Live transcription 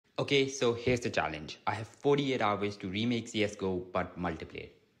Okay, so here's the challenge. I have 48 hours to remake CSGO but multiplayer.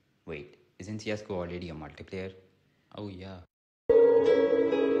 Wait, isn't CSGO already a multiplayer? Oh yeah.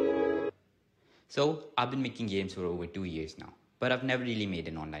 So I've been making games for over 2 years now, but I've never really made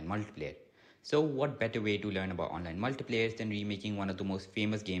an online multiplayer. So what better way to learn about online multiplayers than remaking one of the most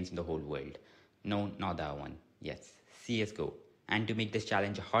famous games in the whole world? No, not that one. Yes, CSGO. And to make this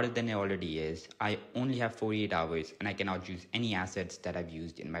challenge harder than it already is, I only have 48 hours and I cannot use any assets that I've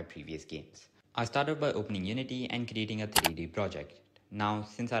used in my previous games. I started by opening Unity and creating a 3D project. Now,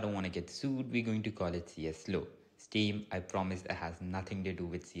 since I don't want to get sued, we're going to call it CS Slow. Steam, I promise it has nothing to do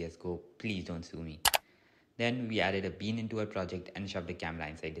with CSGO, please don't sue me. Then we added a bean into our project and shoved a camera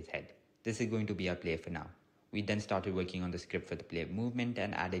inside his head. This is going to be our player for now. We then started working on the script for the player movement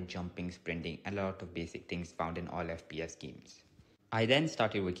and added jumping, sprinting, and a lot of basic things found in all FPS games. I then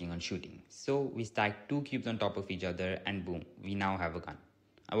started working on shooting. So we stacked 2 cubes on top of each other and boom, we now have a gun.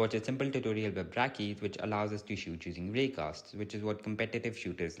 I watched a simple tutorial by Brackeys which allows us to shoot using raycasts, which is what competitive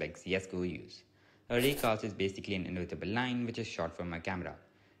shooters like CSGO use. A raycast is basically an invisible line which is shot from a camera.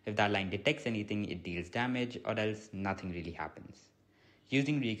 If that line detects anything, it deals damage, or else nothing really happens.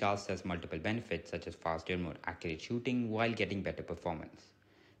 Using recasts has multiple benefits such as faster, more accurate shooting while getting better performance.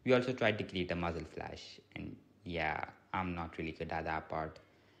 We also tried to create a muzzle flash, and yeah, I'm not really good at that part.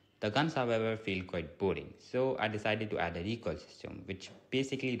 The guns, however, feel quite boring, so I decided to add a recoil system, which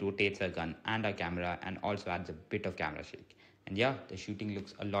basically rotates our gun and our camera and also adds a bit of camera shake. And yeah, the shooting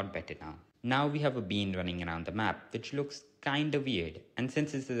looks a lot better now. Now we have a bean running around the map, which looks kinda weird. And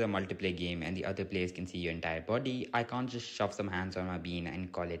since this is a multiplayer game and the other players can see your entire body, I can't just shove some hands on my bean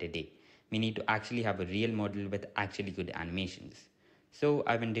and call it a day. We need to actually have a real model with actually good animations. So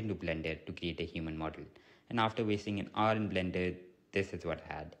I went into Blender to create a human model. And after wasting an hour in Blender, this is what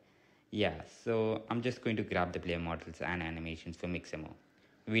I had. Yeah, so I'm just going to grab the player models and animations for Mixamo.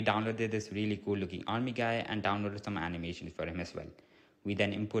 We downloaded this really cool looking army guy and downloaded some animations for him as well. We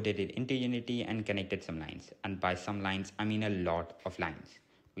then imported it into Unity and connected some lines. And by some lines, I mean a lot of lines.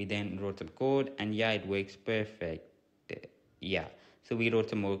 We then wrote some code and yeah, it works perfect. Yeah, so we wrote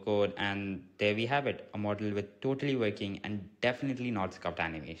some more code and there we have it. A model with totally working and definitely not scuffed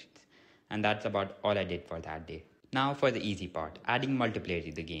animations. And that's about all I did for that day. Now for the easy part, adding multiplayer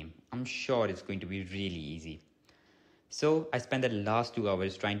to the game. I'm sure it's going to be really easy. So I spent the last 2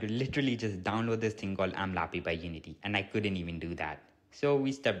 hours trying to literally just download this thing called AMLAPI by Unity, and I couldn't even do that. So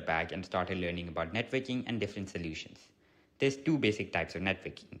we stepped back and started learning about networking and different solutions. There's 2 basic types of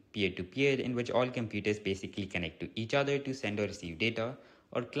networking, peer-to-peer, in which all computers basically connect to each other to send or receive data,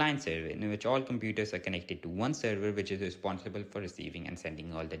 or client-server, in which all computers are connected to one server which is responsible for receiving and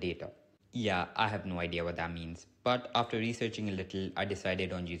sending all the data. Yeah, I have no idea what that means, but after researching a little, I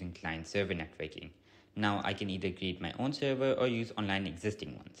decided on using client-server networking. Now I can either create my own server or use online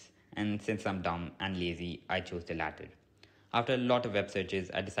existing ones. And since I'm dumb and lazy, I chose the latter. After a lot of web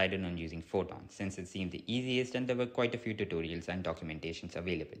searches, I decided on using Photon since it seemed the easiest and there were quite a few tutorials and documentations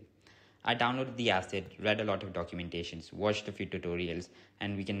available. I downloaded the asset, read a lot of documentations, watched a few tutorials,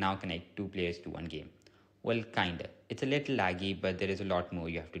 and we can now connect 2 players to one game. Well, kinda. It's a little laggy, but there is a lot more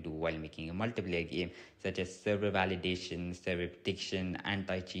you have to do while making a multiplayer game, such as server validation, server prediction,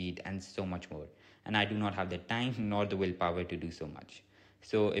 anti-cheat, and so much more. And I do not have the time nor the willpower to do so much.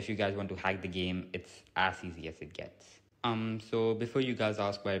 So if you guys want to hack the game, it's as easy as it gets. So before you guys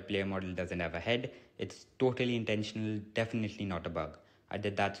ask why a player model doesn't have a head, it's totally intentional, definitely not a bug. I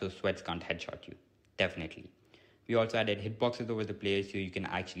did that so sweats can't headshot you. Definitely. We also added hitboxes over the player so you can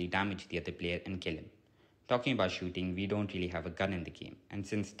actually damage the other player and kill him. Talking about shooting, we don't really have a gun in the game, and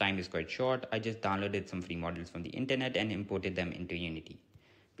since time is quite short, I just downloaded some free models from the internet and imported them into Unity.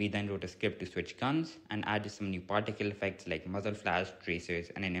 We then wrote a script to switch guns and added some new particle effects like muzzle flash,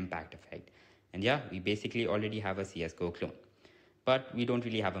 tracers, and an impact effect. And yeah, we basically already have a CSGO clone. But we don't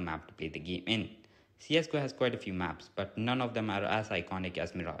really have a map to play the game in. CSGO has quite a few maps, but none of them are as iconic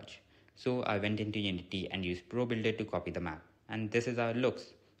as Mirage. So I went into Unity and used Pro Builder to copy the map. And this is how it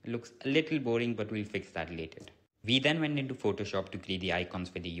looks. It looks a little boring, but we'll fix that later. We then went into Photoshop to create the icons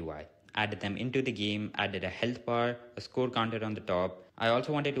for the UI. Added them into the game, added a health bar, a score counter on the top. I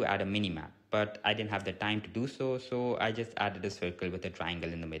also wanted to add a mini-map, but I didn't have the time to do so, so I just added a circle with a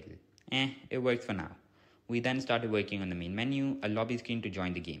triangle in the middle. It works for now. We then started working on the main menu, a lobby screen to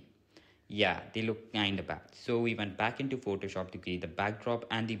join the game. Yeah, they look kinda bad. So we went back into Photoshop to create the backdrop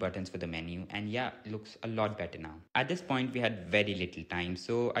and the buttons for the menu, and yeah, it looks a lot better now. At this point, we had very little time,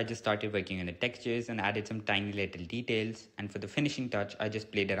 so I just started working on the textures and added some tiny little details. And for the finishing touch, I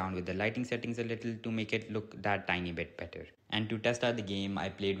just played around with the lighting settings a little to make it look that tiny bit better. And to test out the game, I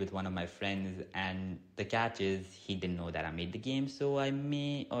played with one of my friends, and the catch is he didn't know that I made the game, so I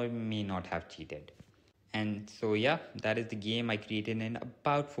may or may not have cheated. And so, yeah, that is the game I created in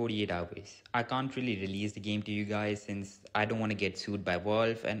about 48 hours. I can't really release the game to you guys since I don't want to get sued by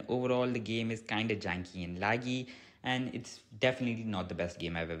Valve, and overall, the game is kind of janky and laggy, and it's definitely not the best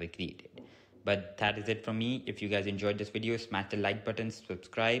game I've ever created. But that is it from me. If you guys enjoyed this video, smash the like button,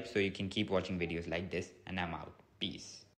 subscribe so you can keep watching videos like this, and I'm out. Peace.